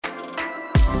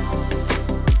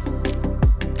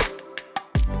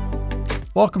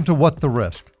Welcome to What the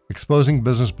Risk? Exposing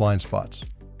Business Blind Spots,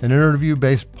 an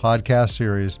interview-based podcast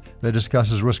series that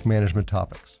discusses risk management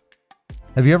topics.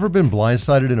 Have you ever been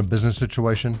blindsided in a business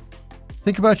situation?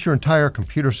 Think about your entire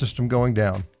computer system going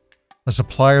down, a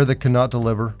supplier that cannot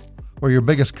deliver, or your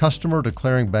biggest customer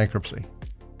declaring bankruptcy,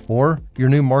 or your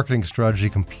new marketing strategy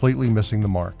completely missing the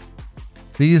mark.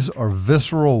 These are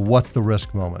visceral what the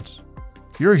risk moments.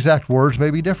 Your exact words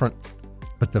may be different,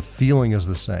 but the feeling is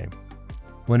the same.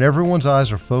 When everyone's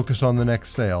eyes are focused on the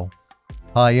next sale,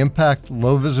 high impact,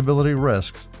 low visibility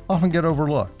risks often get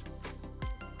overlooked.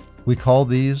 We call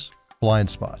these blind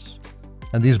spots,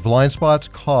 and these blind spots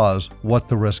cause what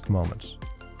the risk moments.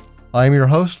 I am your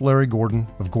host, Larry Gordon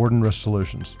of Gordon Risk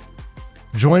Solutions.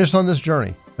 Join us on this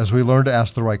journey as we learn to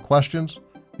ask the right questions,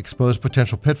 expose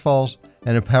potential pitfalls,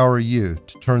 and empower you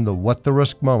to turn the what the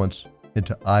risk moments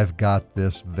into I've got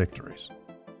this victories.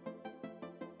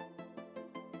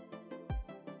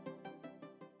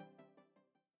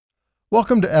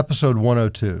 Welcome to episode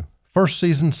 102, first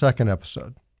season, second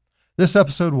episode. This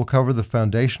episode will cover the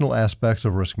foundational aspects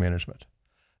of risk management.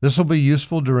 This will be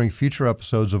useful during future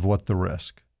episodes of What the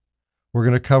Risk. We're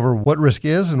going to cover what risk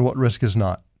is and what risk is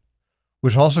not,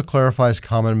 which also clarifies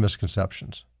common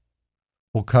misconceptions.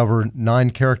 We'll cover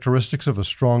 9 characteristics of a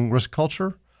strong risk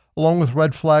culture, along with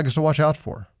red flags to watch out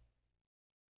for.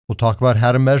 We'll talk about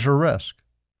how to measure risk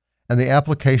and the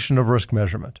application of risk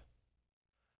measurement.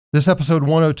 This episode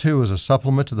 102 is a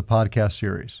supplement to the podcast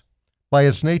series. By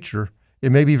its nature, it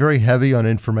may be very heavy on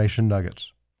information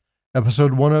nuggets.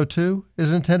 Episode 102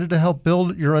 is intended to help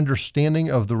build your understanding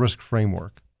of the risk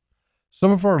framework.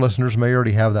 Some of our listeners may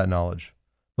already have that knowledge,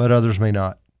 but others may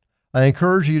not. I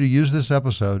encourage you to use this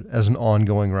episode as an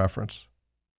ongoing reference.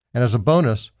 And as a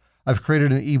bonus, I've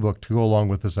created an ebook to go along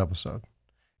with this episode.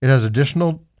 It has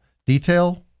additional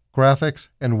detail, graphics,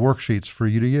 and worksheets for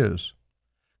you to use.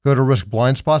 Go to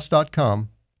riskblindspots.com,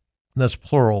 that's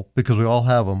plural because we all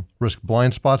have them,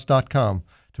 riskblindspots.com,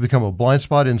 to become a blind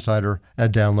spot insider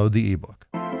and download the ebook.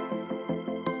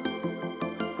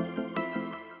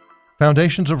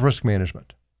 Foundations of risk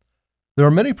management. There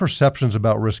are many perceptions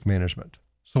about risk management.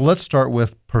 So let's start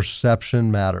with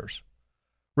perception matters.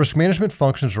 Risk management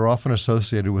functions are often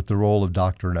associated with the role of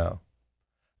Dr. No.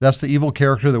 That's the evil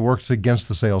character that works against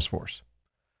the sales force.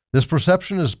 This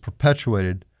perception is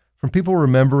perpetuated from people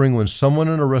remembering when someone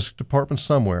in a risk department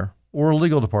somewhere or a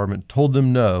legal department told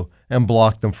them no and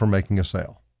blocked them from making a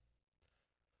sale.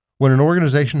 When an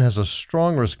organization has a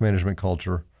strong risk management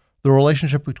culture, the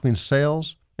relationship between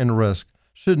sales and risk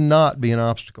should not be an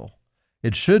obstacle.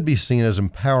 It should be seen as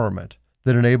empowerment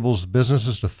that enables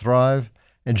businesses to thrive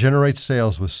and generate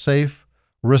sales with safe,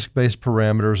 risk-based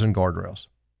parameters and guardrails.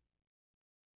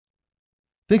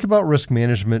 Think about risk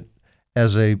management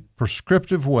as a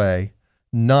prescriptive way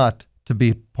not to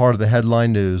be part of the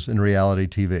headline news in reality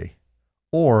TV,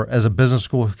 or as a business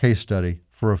school case study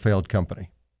for a failed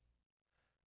company.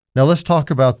 Now let's talk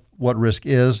about what risk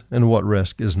is and what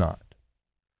risk is not.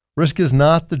 Risk is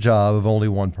not the job of only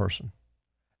one person.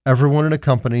 Everyone in a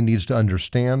company needs to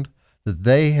understand that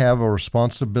they have a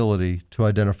responsibility to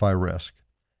identify risk,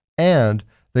 and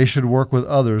they should work with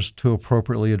others to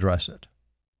appropriately address it.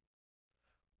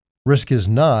 Risk is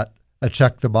not a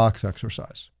check-the-box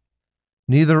exercise.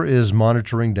 Neither is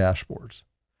monitoring dashboards.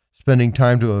 Spending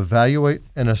time to evaluate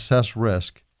and assess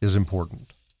risk is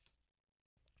important.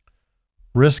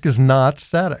 Risk is not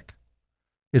static.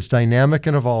 It's dynamic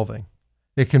and evolving.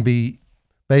 It can be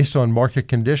based on market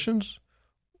conditions,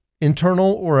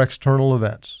 internal or external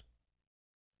events.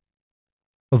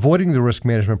 Avoiding the risk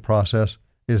management process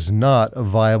is not a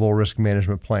viable risk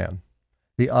management plan.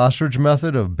 The ostrich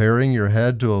method of burying your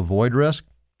head to avoid risk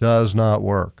does not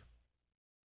work.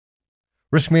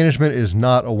 Risk management is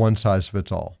not a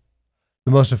one-size-fits-all.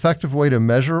 The most effective way to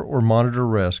measure or monitor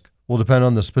risk will depend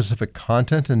on the specific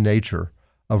content and nature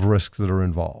of risks that are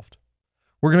involved.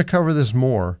 We're going to cover this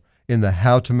more in the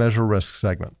How to Measure Risk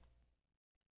segment.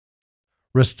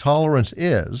 Risk tolerance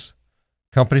is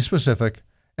company-specific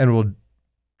and will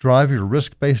drive your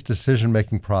risk-based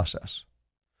decision-making process.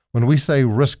 When we say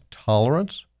risk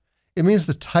tolerance, it means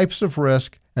the types of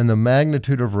risk and the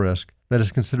magnitude of risk that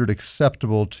is considered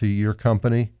acceptable to your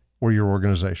company or your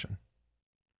organization.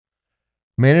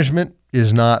 Management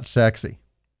is not sexy.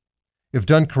 If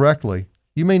done correctly,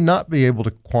 you may not be able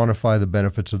to quantify the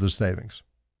benefits of the savings.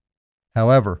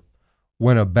 However,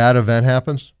 when a bad event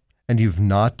happens and you've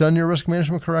not done your risk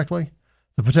management correctly,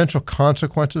 the potential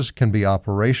consequences can be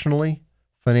operationally,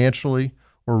 financially,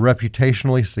 or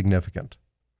reputationally significant.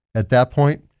 At that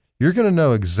point, you're going to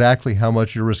know exactly how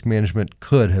much your risk management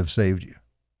could have saved you.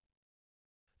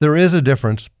 There is a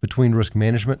difference between risk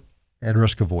management and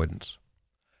risk avoidance.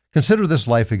 Consider this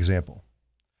life example.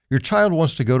 Your child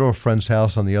wants to go to a friend's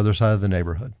house on the other side of the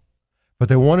neighborhood, but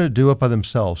they want to do it by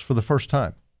themselves for the first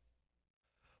time.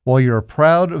 While you are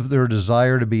proud of their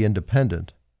desire to be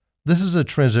independent, this is a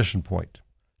transition point,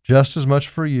 just as much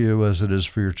for you as it is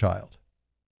for your child.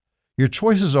 Your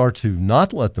choices are to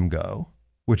not let them go,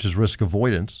 which is risk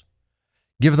avoidance,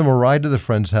 give them a ride to the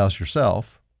friend's house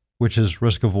yourself, which is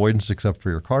risk avoidance except for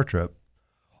your car trip,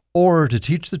 or to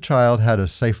teach the child how to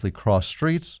safely cross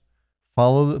streets,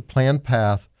 follow the planned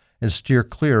path, and steer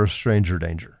clear of stranger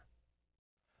danger.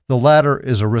 The latter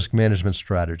is a risk management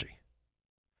strategy.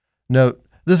 Note,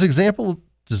 this example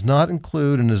does not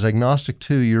include and is agnostic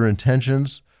to your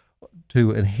intentions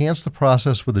to enhance the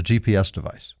process with a GPS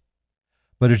device.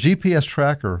 But a GPS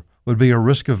tracker would be a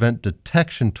risk event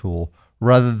detection tool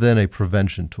rather than a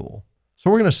prevention tool. So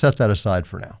we're going to set that aside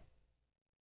for now.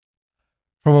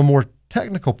 From a more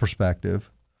technical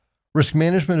perspective, risk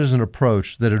management is an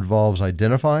approach that involves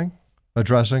identifying,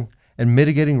 addressing, and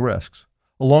mitigating risks,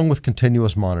 along with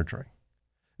continuous monitoring.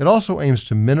 It also aims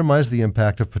to minimize the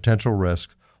impact of potential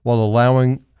risks while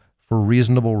allowing for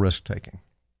reasonable risk-taking.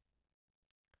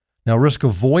 Now, risk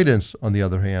avoidance, on the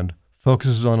other hand,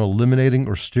 focuses on eliminating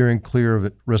or steering clear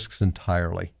of risks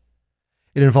entirely.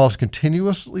 It involves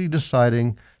continuously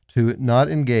deciding to not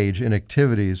engage in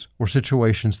activities or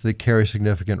situations that carry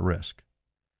significant risk.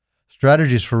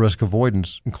 Strategies for risk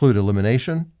avoidance include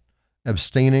elimination,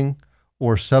 abstaining,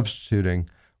 or substituting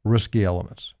risky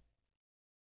elements.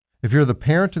 If you're the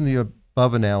parent in the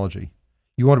above analogy,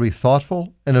 you want to be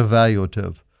thoughtful and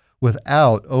evaluative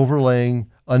without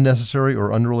overlaying unnecessary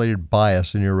or unrelated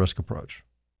bias in your risk approach.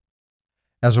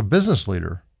 As a business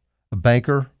leader, a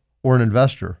banker, or an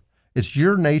investor, it's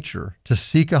your nature to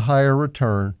seek a higher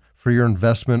return for your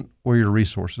investment or your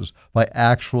resources by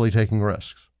actually taking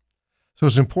risks. So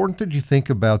it's important that you think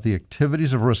about the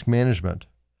activities of risk management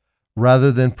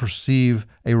rather than perceive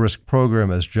a risk program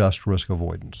as just risk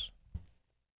avoidance.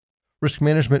 Risk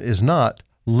management is not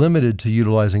limited to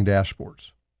utilizing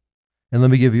dashboards. And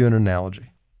let me give you an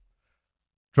analogy.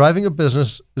 Driving a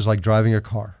business is like driving a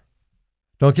car.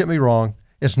 Don't get me wrong,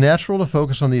 it's natural to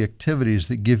focus on the activities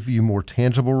that give you more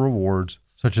tangible rewards,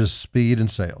 such as speed and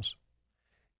sales.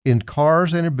 In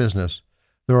cars and in business,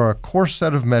 there are a core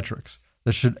set of metrics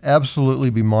that should absolutely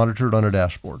be monitored on a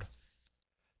dashboard.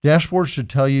 Dashboards should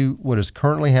tell you what is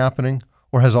currently happening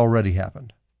or has already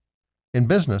happened. In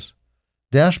business,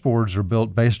 dashboards are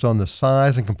built based on the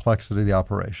size and complexity of the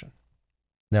operation.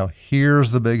 Now,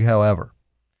 here's the big however.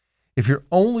 If you're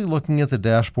only looking at the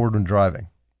dashboard when driving,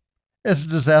 it's a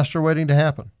disaster waiting to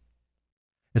happen.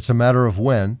 It's a matter of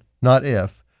when, not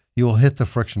if, you will hit the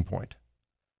friction point.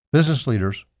 Business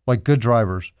leaders, like good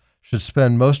drivers, should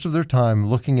spend most of their time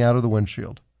looking out of the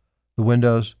windshield, the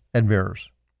windows, and mirrors.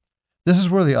 This is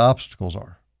where the obstacles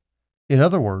are. In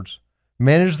other words,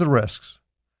 manage the risks.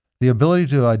 The ability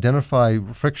to identify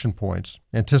friction points,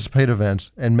 anticipate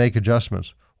events, and make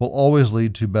adjustments will always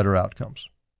lead to better outcomes.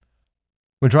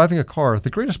 When driving a car, the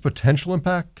greatest potential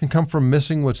impact can come from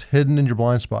missing what's hidden in your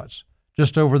blind spots,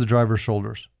 just over the driver's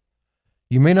shoulders.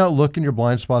 You may not look in your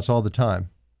blind spots all the time,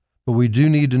 but we do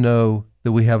need to know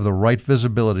that we have the right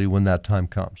visibility when that time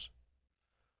comes.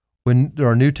 When there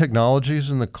are new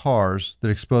technologies in the cars that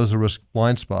expose the risk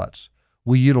blind spots,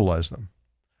 we utilize them.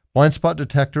 Blind spot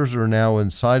detectors are now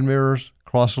in side mirrors,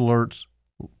 cross alerts,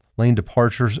 lane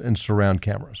departures, and surround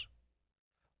cameras.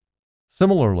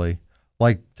 Similarly,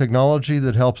 like technology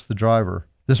that helps the driver,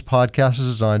 this podcast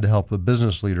is designed to help a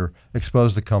business leader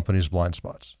expose the company's blind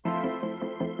spots.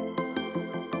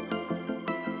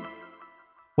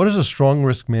 What does a strong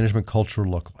risk management culture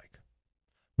look like?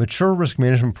 Mature risk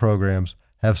management programs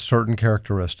have certain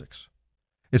characteristics.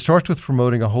 It starts with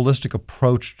promoting a holistic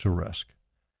approach to risk.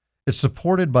 It's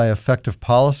supported by effective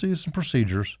policies and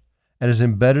procedures and is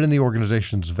embedded in the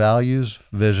organization's values,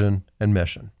 vision, and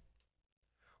mission.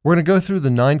 We're going to go through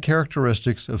the 9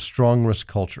 characteristics of strong risk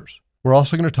cultures. We're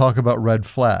also going to talk about red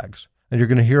flags, and you're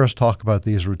going to hear us talk about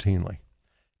these routinely.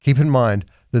 Keep in mind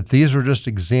that these are just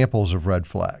examples of red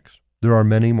flags. There are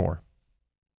many more.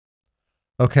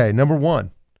 Okay, number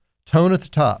 1, tone at the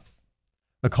top.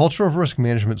 A culture of risk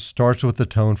management starts with the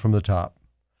tone from the top.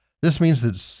 This means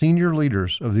that senior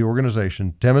leaders of the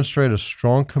organization demonstrate a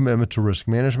strong commitment to risk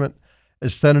management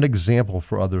and set an example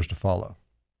for others to follow.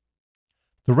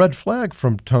 The red flag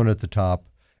from tone at the top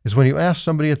is when you ask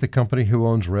somebody at the company who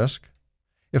owns risk.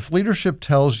 If leadership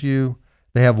tells you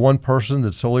they have one person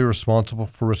that's solely responsible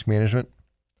for risk management,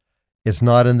 it's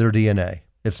not in their DNA.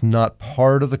 It's not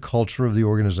part of the culture of the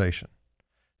organization.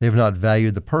 They have not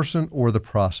valued the person or the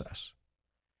process.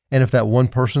 And if that one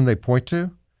person they point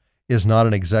to is not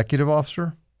an executive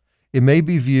officer, it may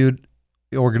be viewed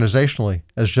organizationally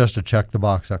as just a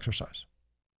check-the-box exercise.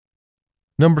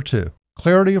 Number 2,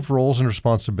 clarity of roles and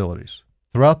responsibilities.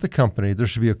 Throughout the company, there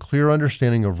should be a clear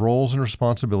understanding of roles and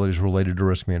responsibilities related to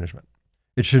risk management.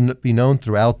 It should be known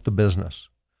throughout the business.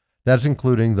 That's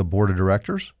including the board of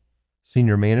directors,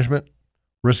 senior management,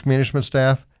 risk management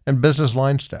staff, and business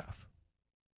line staff.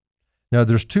 Now,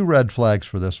 there's 2 red flags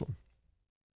for this one.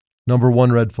 Number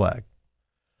 1 red flag.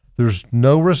 There's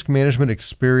no risk management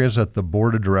experience at the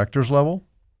board of directors level,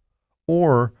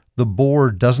 or the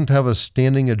board doesn't have a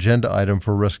standing agenda item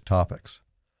for risk topics.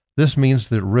 This means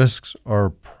that risks are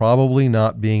probably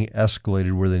not being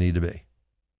escalated where they need to be.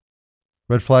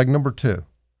 Red flag number 2.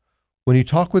 When you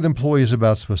talk with employees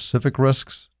about specific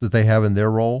risks that they have in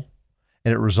their role,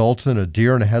 and it results in a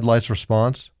deer in the headlights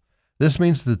response, this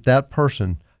means that that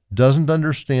person doesn't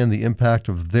understand the impact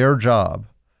of their job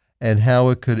and how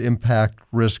it could impact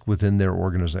risk within their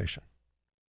organization.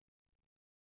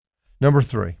 Number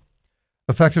 3,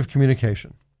 effective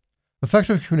communication.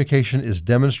 Effective communication is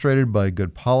demonstrated by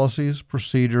good policies,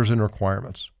 procedures, and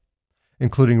requirements,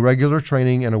 including regular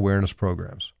training and awareness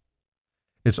programs.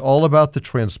 It's all about the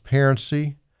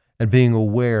transparency and being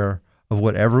aware of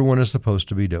what everyone is supposed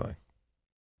to be doing.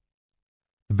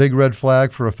 The big red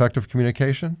flag for effective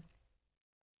communication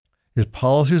is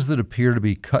policies that appear to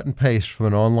be cut and paste from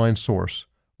an online source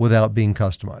without being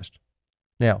customized.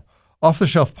 Now,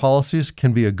 off-the-shelf policies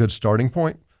can be a good starting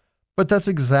point, but that's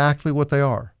exactly what they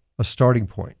are, a starting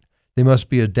point. They must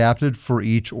be adapted for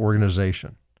each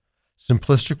organization.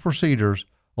 Simplistic procedures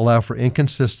allow for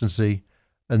inconsistency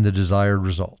and the desired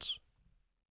results.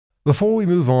 Before we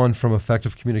move on from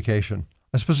effective communication,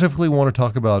 I specifically want to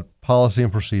talk about policy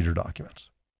and procedure documents.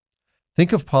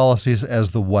 Think of policies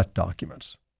as the what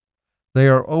documents. They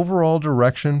are overall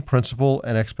direction, principle,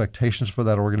 and expectations for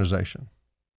that organization.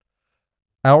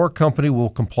 Our company will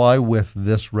comply with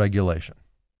this regulation.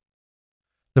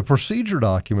 The procedure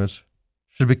documents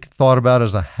should be thought about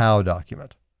as a how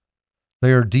document.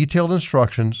 They are detailed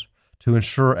instructions to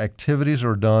ensure activities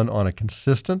are done on a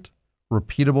consistent,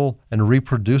 repeatable, and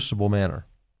reproducible manner.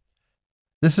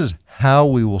 This is how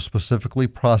we will specifically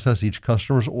process each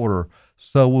customer's order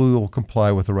so we will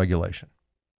comply with the regulation.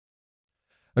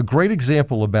 A great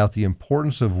example about the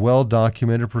importance of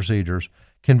well-documented procedures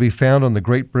can be found on the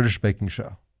Great British Baking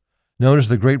Show, known as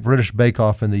the Great British Bake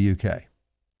Off in the UK.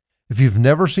 If you've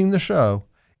never seen the show,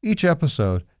 each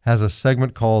episode has a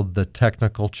segment called the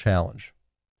Technical Challenge.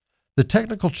 The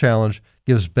Technical Challenge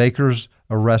gives bakers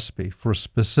a recipe for a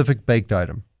specific baked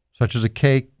item, such as a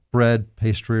cake, bread,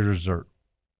 pastry, or dessert.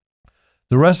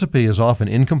 The recipe is often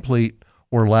incomplete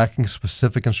or lacking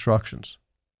specific instructions.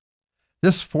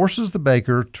 This forces the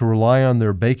baker to rely on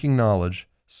their baking knowledge,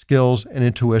 skills, and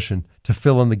intuition to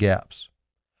fill in the gaps.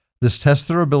 This tests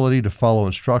their ability to follow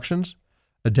instructions,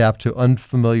 adapt to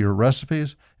unfamiliar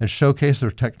recipes, and showcase their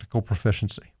technical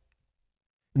proficiency.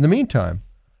 In the meantime,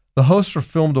 the hosts are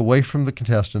filmed away from the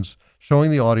contestants, showing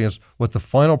the audience what the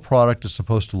final product is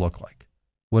supposed to look like,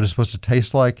 what it's supposed to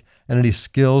taste like, and any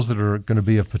skills that are going to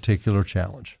be of particular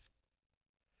challenge.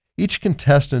 Each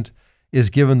contestant is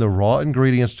given the raw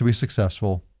ingredients to be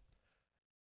successful,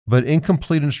 but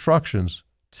incomplete instructions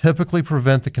typically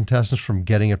prevent the contestants from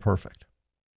getting it perfect.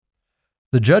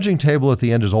 The judging table at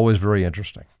the end is always very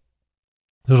interesting.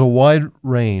 There's a wide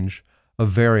range of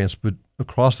variance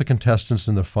across the contestants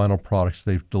and the final products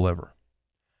they deliver.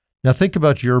 Now think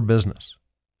about your business.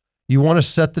 You want to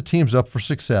set the teams up for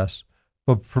success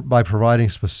by providing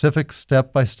specific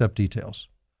step-by-step details,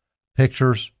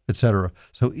 pictures, etc.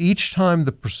 So each time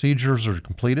the procedures are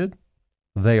completed,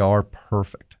 they are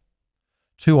perfect.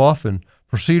 Too often,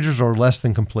 procedures are less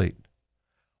than complete,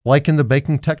 like in the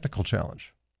Baking Technical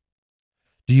Challenge.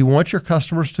 Do you want your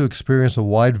customers to experience a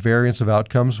wide variance of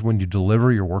outcomes when you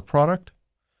deliver your work product?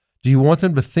 Do you want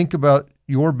them to think about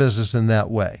your business in that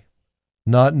way,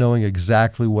 not knowing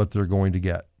exactly what they're going to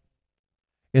get?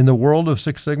 In the world of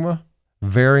Six Sigma,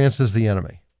 variance is the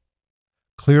enemy.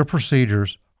 Clear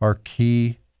procedures are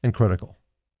key and critical.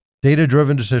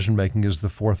 Data-driven decision-making is the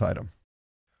fourth item.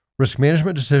 Risk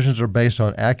management decisions are based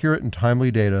on accurate and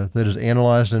timely data that is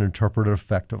analyzed and interpreted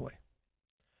effectively.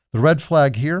 The red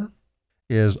flag here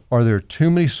is, are there too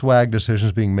many swag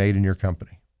decisions being made in your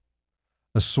company?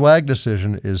 A swag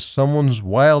decision is someone's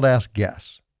wild-ass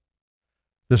guess.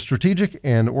 The strategic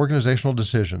and organizational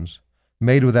decisions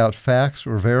made without facts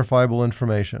or verifiable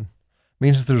information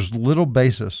means that there's little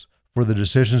basis for the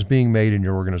decisions being made in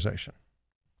your organization.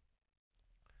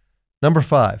 Number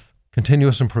 5,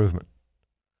 continuous improvement.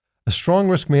 A strong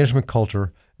risk management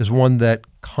culture is one that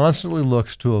constantly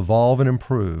looks to evolve and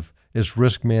improve its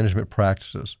risk management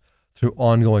practices through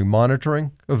ongoing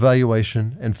monitoring,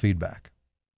 evaluation, and feedback.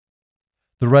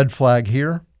 The red flag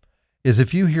here is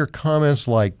if you hear comments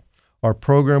like, "Our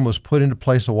program was put into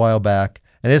place a while back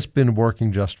and it's been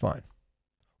working just fine,"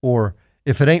 or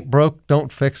 "If it ain't broke,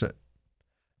 don't fix it."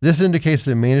 This indicates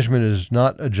that management is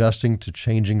not adjusting to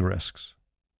changing risks.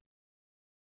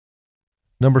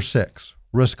 Number 6,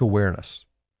 risk awareness.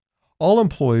 All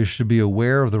employees should be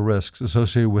aware of the risks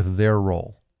associated with their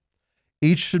role.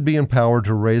 Each should be empowered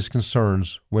to raise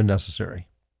concerns when necessary.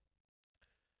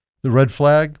 The red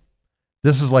flag?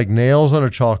 This is like nails on a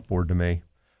chalkboard to me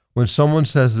when someone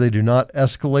says they do not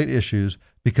escalate issues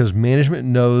because management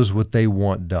knows what they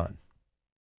want done.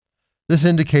 This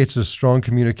indicates a strong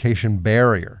communication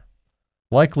barrier,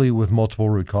 likely with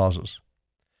multiple root causes.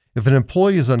 If an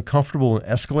employee is uncomfortable in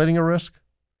escalating a risk,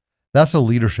 that's a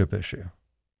leadership issue.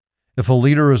 If a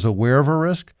leader is aware of a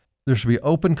risk, there should be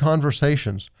open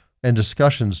conversations and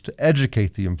discussions to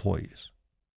educate the employees.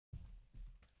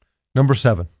 Number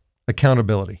 7,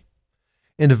 accountability.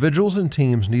 Individuals and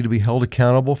teams need to be held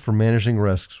accountable for managing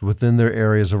risks within their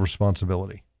areas of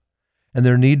responsibility, and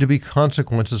there need to be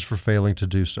consequences for failing to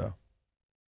do so.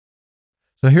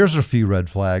 So here's a few red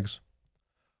flags.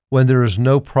 When there is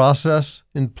no process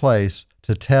in place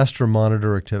to test or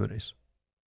monitor activities.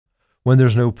 When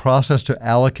there's no process to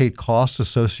allocate costs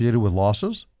associated with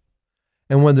losses.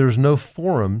 And when there's no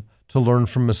forum to learn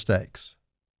from mistakes.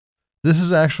 This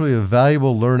is actually a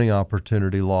valuable learning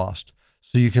opportunity lost,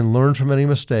 so you can learn from any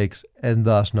mistakes and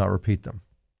thus not repeat them.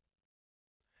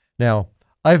 Now,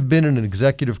 I've been in an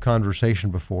executive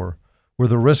conversation before where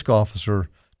the risk officer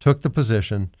took the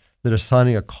position that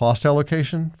assigning a cost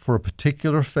allocation for a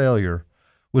particular failure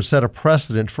would set a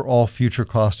precedent for all future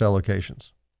cost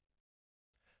allocations.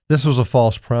 This was a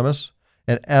false premise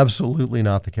and absolutely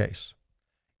not the case.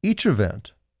 Each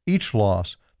event, each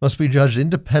loss must be judged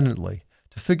independently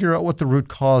to figure out what the root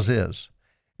cause is,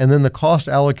 and then the cost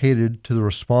allocated to the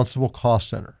responsible cost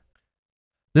center.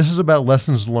 This is about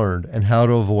lessons learned and how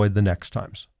to avoid the next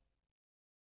times.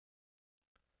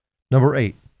 Number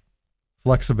 8,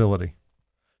 flexibility.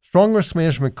 Strong risk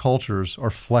management cultures are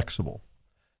flexible.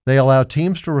 They allow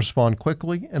teams to respond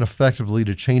quickly and effectively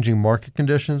to changing market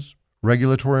conditions,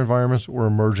 regulatory environments, or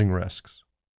emerging risks.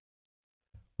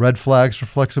 Red flags for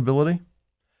flexibility?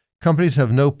 Companies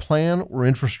have no plan or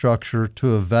infrastructure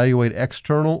to evaluate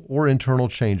external or internal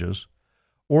changes,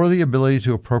 or the ability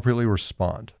to appropriately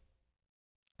respond.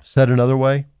 Said another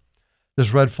way,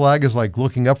 this red flag is like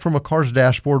looking up from a car's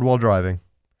dashboard while driving,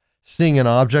 seeing an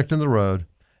object in the road,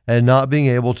 and not being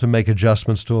able to make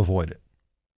adjustments to avoid it.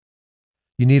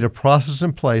 You need a process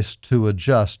in place to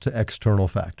adjust to external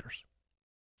factors.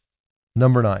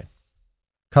 Number 9,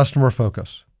 customer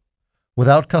focus.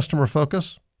 Without customer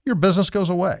focus, your business goes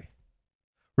away.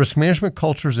 Risk management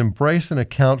cultures embrace and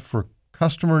account for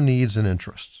customer needs and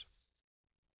interests.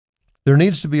 There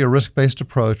needs to be a risk-based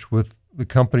approach with the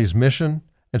company's mission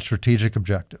and strategic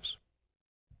objectives.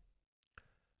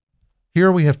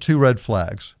 Here we have 2 red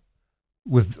flags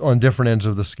on different ends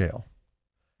of the scale.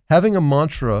 Having a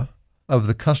mantra of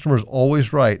the customer is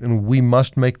always right and we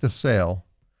must make the sale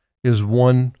is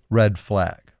one red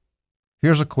flag.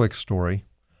 Here's a quick story.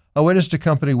 I witnessed a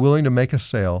company willing to make a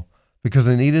sale because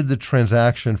they needed the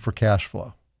transaction for cash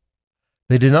flow.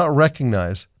 They did not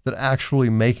recognize that actually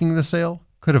making the sale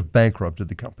could have bankrupted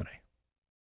the company.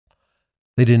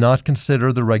 They did not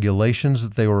consider the regulations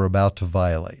that they were about to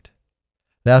violate.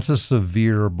 That's a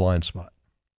severe blind spot.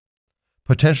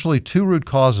 Potentially 2 root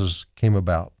causes came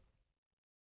about.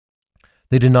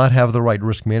 They did not have the right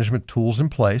risk management tools in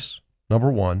place,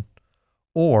 number 1,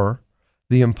 or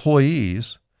the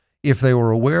employees, if they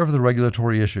were aware of the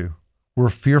regulatory issue, were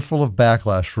fearful of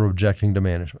backlash for objecting to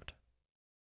management.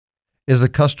 Is the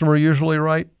customer usually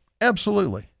right?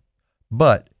 Absolutely.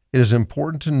 But it is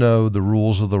important to know the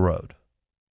rules of the road.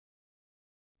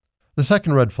 The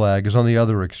second red flag is on the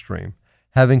other extreme,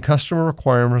 having customer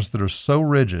requirements that are so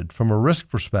rigid from a risk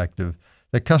perspective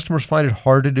that customers find it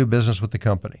hard to do business with the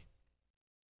company.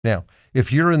 Now,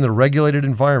 if you're in the regulated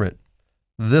environment,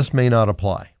 this may not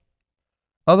apply.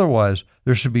 Otherwise,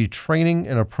 there should be training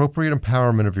and appropriate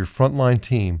empowerment of your frontline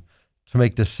team to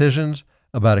make decisions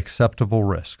about acceptable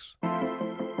risks.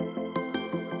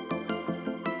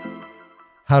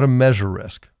 How to measure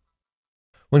risk.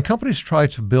 When companies try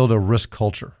to build a risk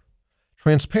culture,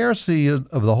 transparency of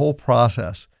the whole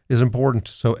process is important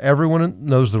so everyone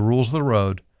knows the rules of the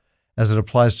road as it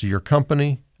applies to your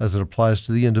company, as it applies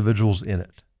to the individuals in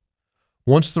it.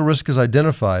 Once the risk is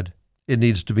identified, it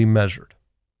needs to be measured.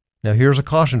 Now, here's a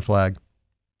caution flag.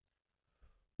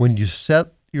 When you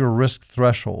set your risk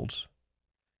thresholds,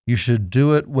 you should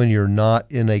do it when you're not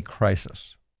in a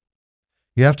crisis.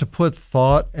 You have to put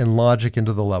thought and logic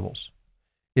into the levels.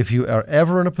 If you are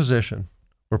ever in a position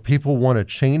where people want to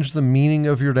change the meaning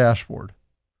of your dashboard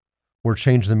or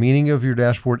change the meaning of your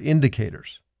dashboard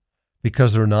indicators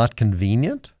because they're not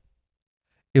convenient,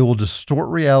 it will distort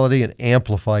reality and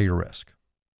amplify your risk.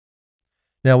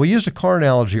 Now, we used a car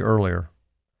analogy earlier.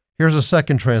 Here's a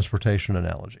second transportation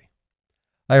analogy.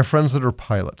 I have friends that are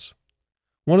pilots.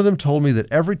 One of them told me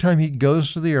that every time he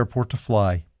goes to the airport to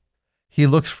fly, he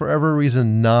looks for every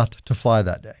reason not to fly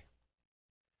that day.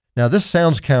 Now, this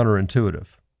sounds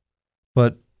counterintuitive,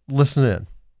 but listen in.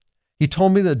 He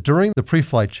told me that during the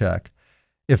pre-flight check,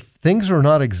 if things are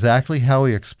not exactly how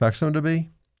he expects them to be,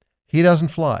 he doesn't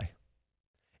fly.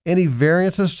 Any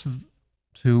variances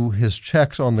to his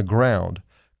checks on the ground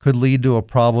could lead to a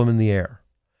problem in the air,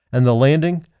 and the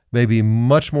landing may be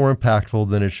much more impactful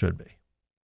than it should be.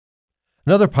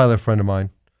 Another pilot friend of mine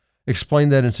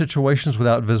explained that in situations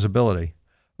without visibility,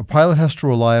 a pilot has to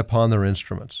rely upon their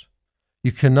instruments.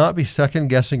 You cannot be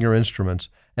second-guessing your instruments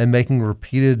and making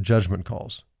repeated judgment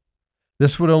calls.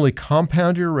 This would only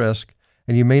compound your risk,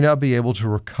 and you may not be able to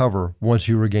recover once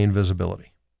you regain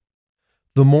visibility.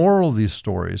 The moral of these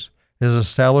stories is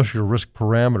establish your risk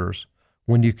parameters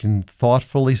when you can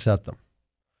thoughtfully set them.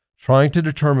 Trying to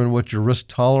determine what your risk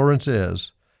tolerance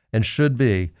is and should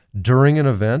be during an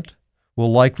event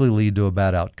will likely lead to a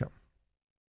bad outcome.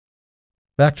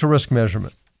 Back to risk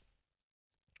measurement.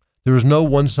 There is no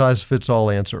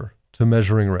one-size-fits-all answer to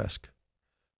measuring risk.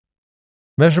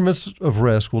 Measurements of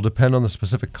risk will depend on the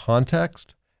specific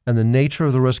context and the nature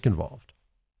of the risk involved.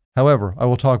 However, I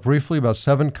will talk briefly about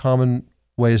 7 common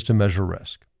ways to measure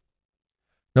risk.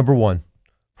 Number 1,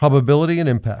 probability and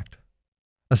impact.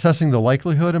 Assessing the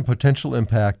likelihood and potential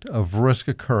impact of risk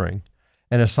occurring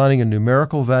and assigning a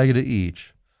numerical value to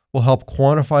each will help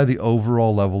quantify the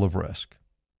overall level of risk.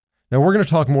 Now, we're going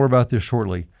to talk more about this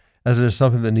shortly, as it is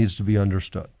something that needs to be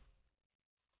understood.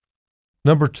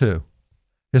 Number 2,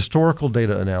 historical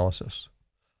data analysis.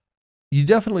 You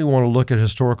definitely want to look at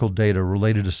historical data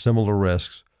related to similar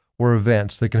risks or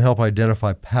events that can help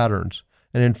identify patterns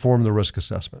and inform the risk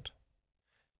assessment.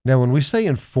 Now, when we say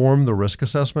inform the risk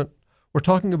assessment, we're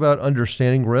talking about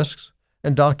understanding risks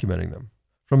and documenting them.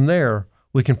 From there,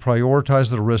 we can prioritize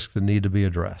the risks that need to be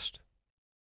addressed.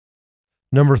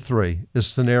 Number 3 is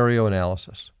scenario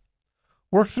analysis.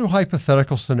 Work through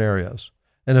hypothetical scenarios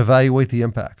and evaluate the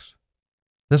impacts.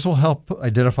 This will help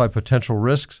identify potential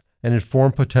risks and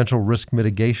inform potential risk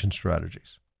mitigation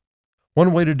strategies.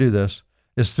 One way to do this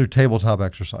is through tabletop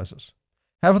exercises.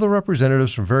 Have the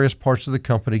representatives from various parts of the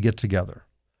company get together,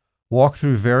 walk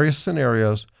through various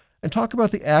scenarios, and talk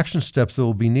about the action steps that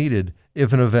will be needed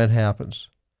if an event happens.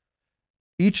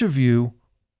 Each of you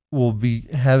will be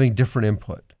having different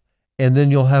input, and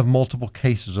then you'll have multiple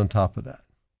cases on top of that.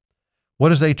 What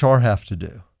does HR have to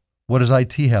do? What does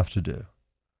IT have to do?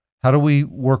 How do we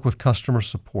work with customer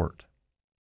support?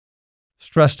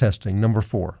 Stress testing, number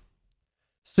 4.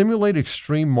 Simulate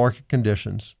extreme market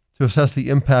conditions to assess the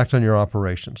impact on your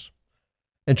operations,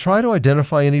 and try to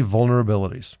identify any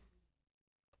vulnerabilities.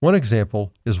 One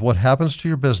example is what happens to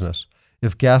your business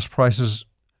if gas prices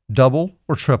double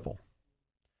or triple.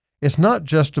 It's not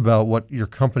just about what your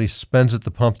company spends at the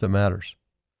pump that matters.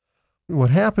 What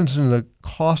happens in the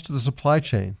cost of the supply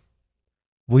chain?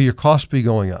 Will your costs be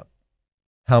going up?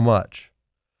 How much?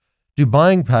 Do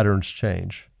buying patterns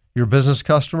change? Your business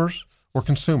customers or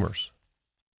consumers?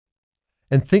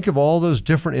 And think of all those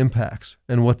different impacts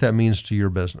and what that means to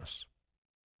your business.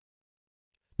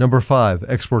 Number 5,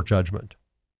 expert judgment.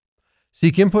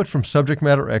 Seek input from subject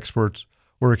matter experts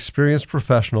or experienced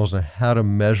professionals on how to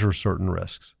measure certain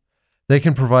risks. They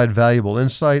can provide valuable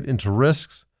insight into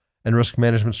risks and risk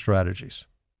management strategies.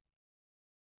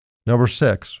 Number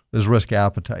 6 is risk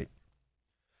appetite.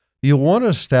 You'll want to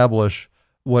establish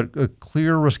what a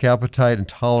clear risk appetite and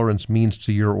tolerance means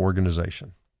to your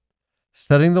organization.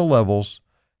 Setting the levels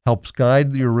helps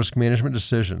guide your risk management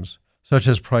decisions, such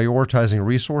as prioritizing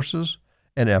resources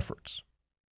and efforts.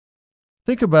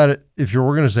 Think about it if your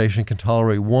organization can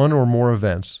tolerate one or more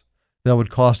events that would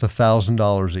cost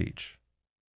 $1,000 each.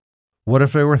 What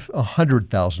if they were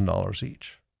 $100,000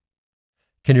 each?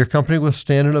 Can your company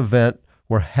withstand an event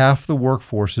where half the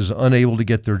workforce is unable to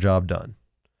get their job done?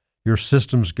 Your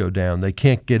systems go down, they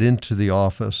can't get into the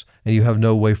office, and you have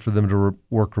no way for them to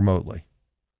work remotely.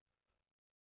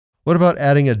 What about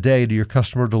adding a day to your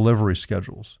customer delivery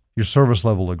schedules, your service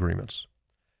level agreements?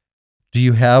 Do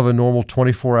you have a normal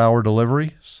 24-hour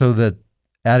delivery so that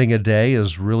adding a day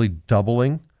is really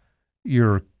doubling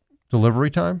your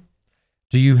delivery time?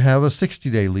 Do you have a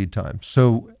 60-day lead time?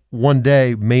 So one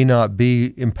day may not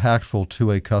be impactful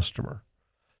to a customer.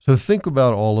 So think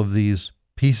about all of these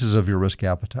pieces of your risk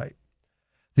appetite.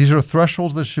 These are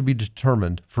thresholds that should be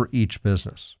determined for each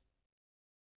business.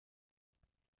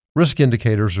 Risk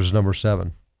indicators is number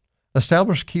 7.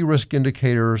 Establish key risk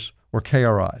indicators or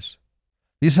KRIs.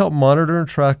 These help monitor and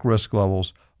track risk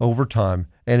levels over time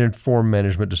and inform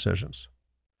management decisions.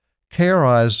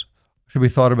 KRIs should be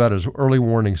thought about as early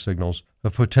warning signals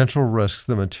of potential risks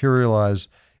that materialize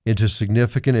into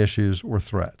significant issues or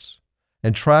threats.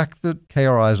 And track the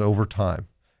KRIs over time.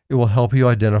 It will help you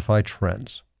identify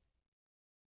trends.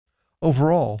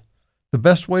 Overall, the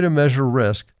best way to measure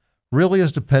risk really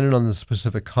is dependent on the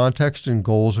specific context and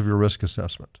goals of your risk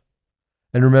assessment.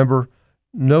 And remember,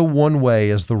 no one way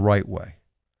is the right way.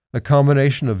 A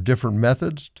combination of different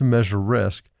methods to measure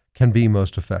risk can be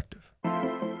most effective.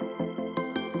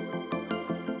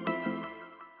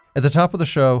 At the top of the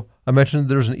show, I mentioned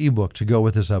there's an ebook to go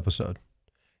with this episode.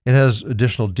 It has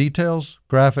additional details,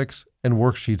 graphics, and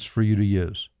worksheets for you to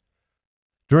use.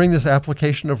 During this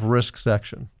application of risk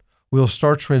section, we'll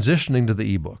start transitioning to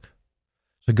the ebook.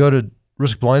 So go to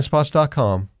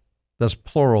riskblindspots.com, that's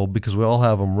plural because we all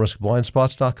have them,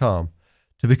 riskblindspots.com,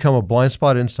 to become a blind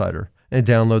spot insider and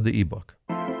download the ebook.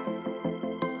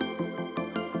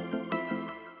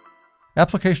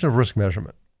 Application of risk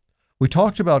measurement. We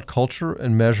talked about culture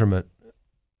and measurement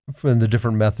and the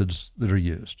different methods that are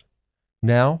used.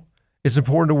 Now, it's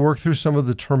important to work through some of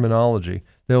the terminology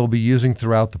that we'll be using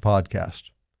throughout the podcast.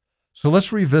 So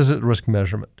let's revisit risk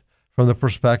measurement from the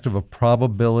perspective of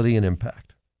probability and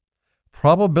impact.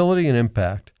 Probability and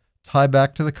impact tie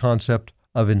back to the concept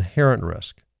of inherent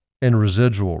risk and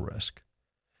residual risk.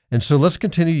 And so let's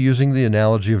continue using the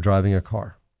analogy of driving a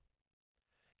car.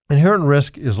 Inherent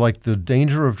risk is like the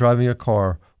danger of driving a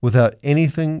car without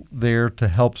anything there to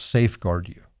help safeguard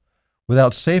you.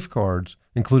 Without safeguards,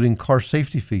 including car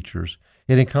safety features,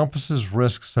 it encompasses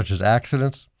risks such as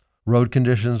accidents, road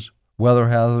conditions, weather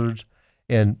hazards,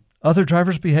 and other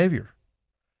drivers' behavior.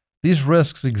 These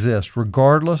risks exist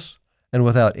regardless and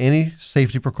without any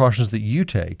safety precautions that you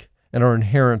take and are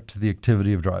inherent to the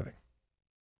activity of driving.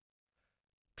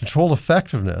 Control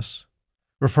effectiveness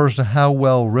refers to how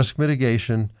well risk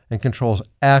mitigation and controls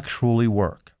actually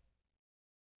work.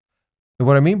 And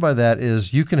what I mean by that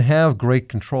is you can have great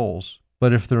controls,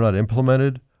 but if they're not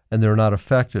implemented and they're not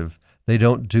effective, they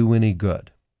don't do any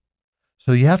good.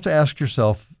 So you have to ask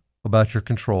yourself about your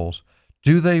controls.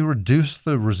 Do they reduce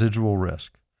the residual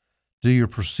risk? Do your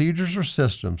procedures or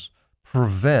systems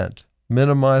prevent,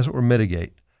 minimize, or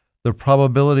mitigate the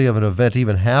probability of an event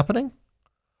even happening?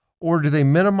 Or do they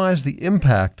minimize the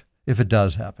impact if it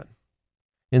does happen?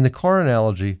 In the car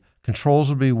analogy, controls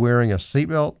would be wearing a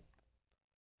seatbelt,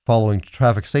 following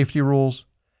traffic safety rules,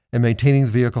 and maintaining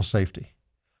the vehicle safety,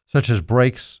 such as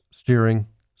brakes, steering,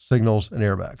 signals, and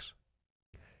airbags.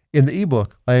 In the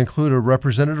ebook, I include a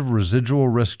representative residual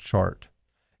risk chart.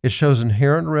 It shows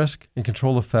inherent risk and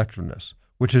control effectiveness,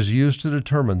 which is used to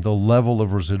determine the level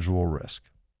of residual risk.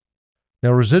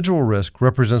 Now, residual risk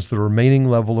represents the remaining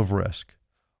level of risk,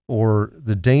 or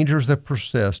the dangers that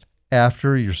persist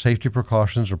after your safety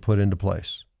precautions are put into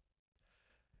place.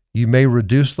 You may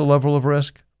reduce the level of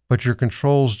risk, but your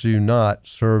controls do not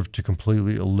serve to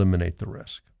completely eliminate the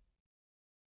risk.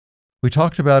 We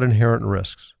talked about inherent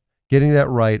risks. Getting that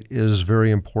right is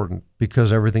very important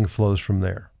because everything flows from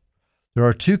there. There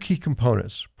are two key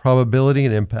components, probability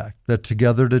and impact, that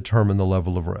together determine the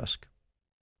level of risk.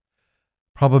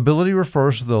 Probability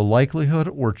refers to the likelihood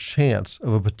or chance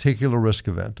of a particular risk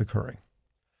event occurring.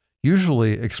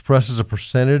 Usually expresses a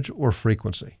percentage or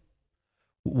frequency.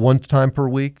 1 time per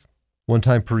week, 1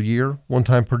 time per year, 1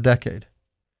 time per decade.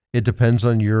 It depends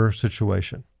on your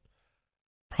situation.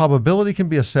 Probability can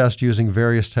be assessed using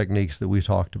various techniques that we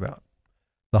talked about.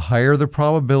 The higher the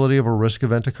probability of a risk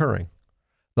event occurring,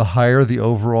 the higher the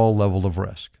overall level of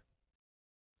risk.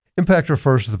 Impact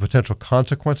refers to the potential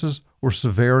consequences or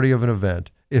severity of an event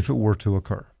if it were to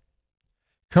occur.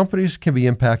 Companies can be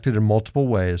impacted in multiple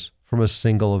ways from a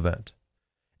single event.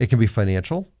 It can be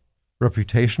financial,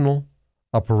 reputational,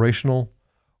 operational,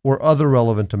 or other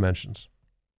relevant dimensions.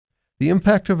 The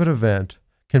impact of an event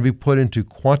can be put into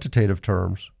quantitative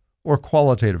terms or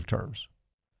qualitative terms.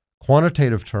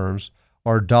 Quantitative terms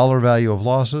are dollar value of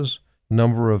losses,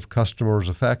 number of customers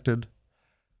affected.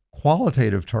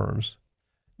 Qualitative terms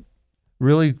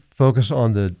really focus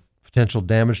on the potential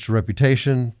damage to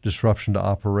reputation, disruption to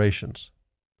operations.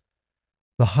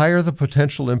 The higher the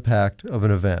potential impact of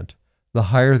an event, the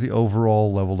higher the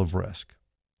overall level of risk.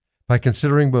 By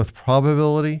considering both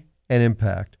probability and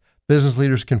impact, business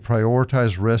leaders can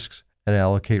prioritize risks and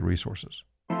allocate resources.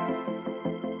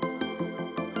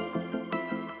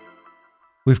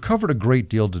 We've covered a great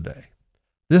deal today.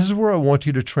 This is where I want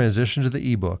you to transition to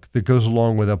the ebook that goes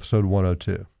along with episode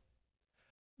 102.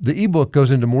 The ebook goes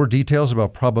into more details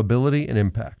about probability and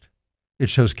impact. It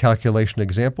shows calculation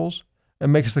examples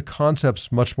and makes the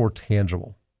concepts much more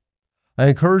tangible. I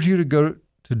encourage you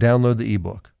to download the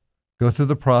ebook, go through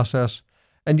the process,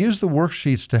 and use the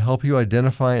worksheets to help you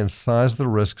identify and size the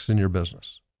risks in your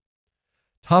business.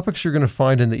 Topics you're going to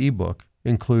find in the ebook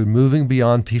include moving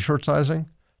beyond t-shirt sizing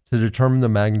to determine the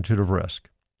magnitude of risk,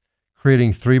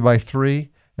 creating 3x3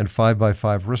 and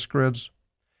 5x5 risk grids,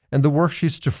 and the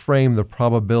worksheets to frame the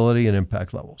probability and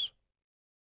impact levels.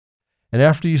 And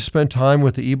after you spend time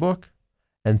with the ebook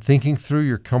and thinking through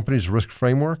your company's risk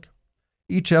framework,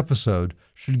 each episode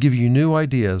should give you new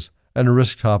ideas and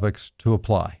risk topics to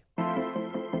apply.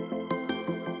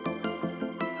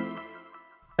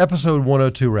 Episode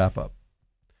 102 wrap-up.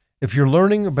 If you're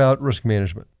learning about risk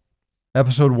management,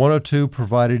 episode 102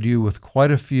 provided you with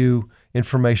quite a few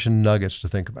information nuggets to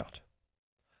think about.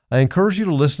 I encourage you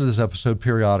to listen to this episode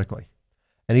periodically,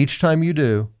 and each time you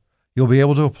do, you'll be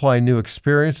able to apply new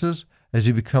experiences as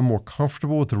you become more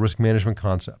comfortable with the risk management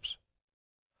concepts.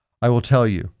 I will tell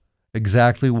you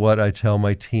exactly what I tell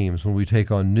my teams when we take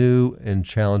on new and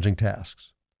challenging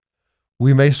tasks.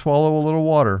 We may swallow a little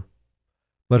water,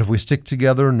 but if we stick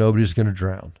together, nobody's going to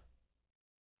drown.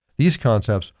 These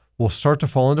concepts will start to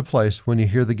fall into place when you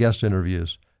hear the guest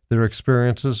interviews, their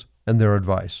experiences, and their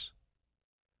advice.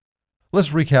 Let's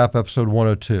recap episode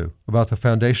 102 about the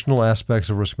foundational aspects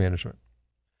of risk management.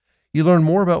 You learn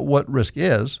more about what risk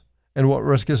is and what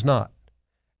risk is not,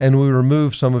 and we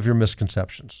remove some of your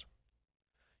misconceptions.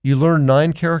 You learn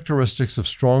 9 characteristics of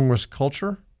strong risk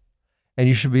culture, and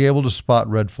you should be able to spot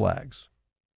red flags.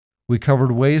 We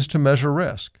covered ways to measure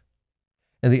risk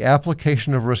and the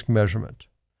application of risk measurement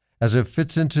as it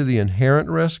fits into the inherent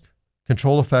risk,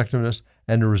 control effectiveness,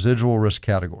 and the residual risk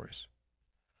categories.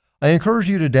 I encourage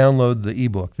you to download the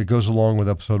ebook that goes along with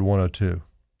episode 102.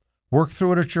 Work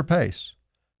through it at your pace.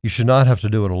 You should not have to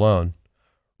do it alone.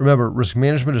 Remember, risk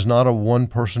management is not a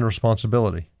one-person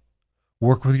responsibility.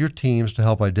 Work with your teams to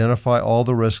help identify all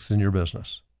the risks in your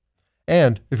business.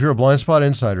 And if you're a Blind Spot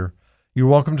Insider, you're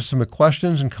welcome to submit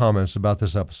questions and comments about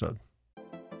this episode.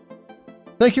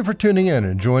 Thank you for tuning in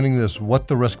and joining this What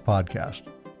the Risk podcast,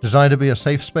 designed to be a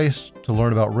safe space to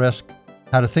learn about risk,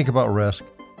 how to think about risk,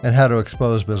 and how to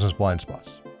expose business blind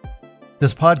spots.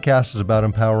 This podcast is about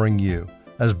empowering you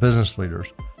as business leaders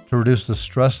to reduce the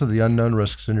stress of the unknown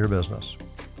risks in your business,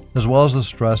 as well as the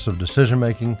stress of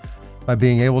decision-making by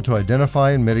being able to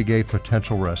identify and mitigate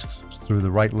potential risks through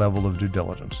the right level of due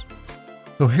diligence.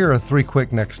 So here are 3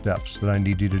 quick next steps that I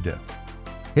need you to do.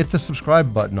 Hit the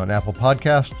subscribe button on Apple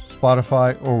Podcasts,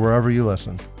 Spotify, or wherever you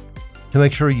listen to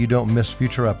make sure you don't miss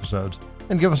future episodes,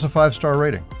 and give us a 5-star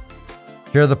rating.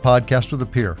 Share the podcast with a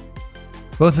peer.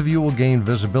 Both of you will gain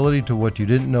visibility to what you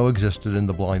didn't know existed in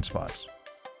the blind spots.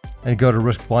 And go to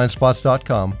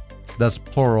riskblindspots.com, that's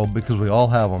plural because we all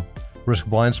have them,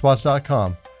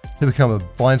 riskblindspots.com, to become a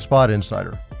Blind Spot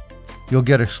Insider. You'll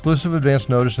get exclusive advance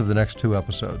notice of the next 2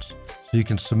 episodes, so you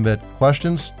can submit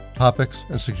questions, topics,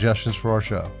 and suggestions for our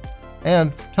show.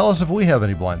 And tell us if we have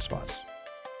any blind spots.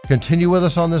 Continue with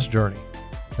us on this journey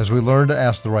as we learn to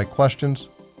ask the right questions,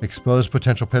 expose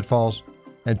potential pitfalls,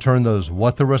 and turn those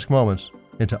what the risk moments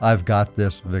into I've got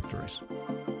this victories.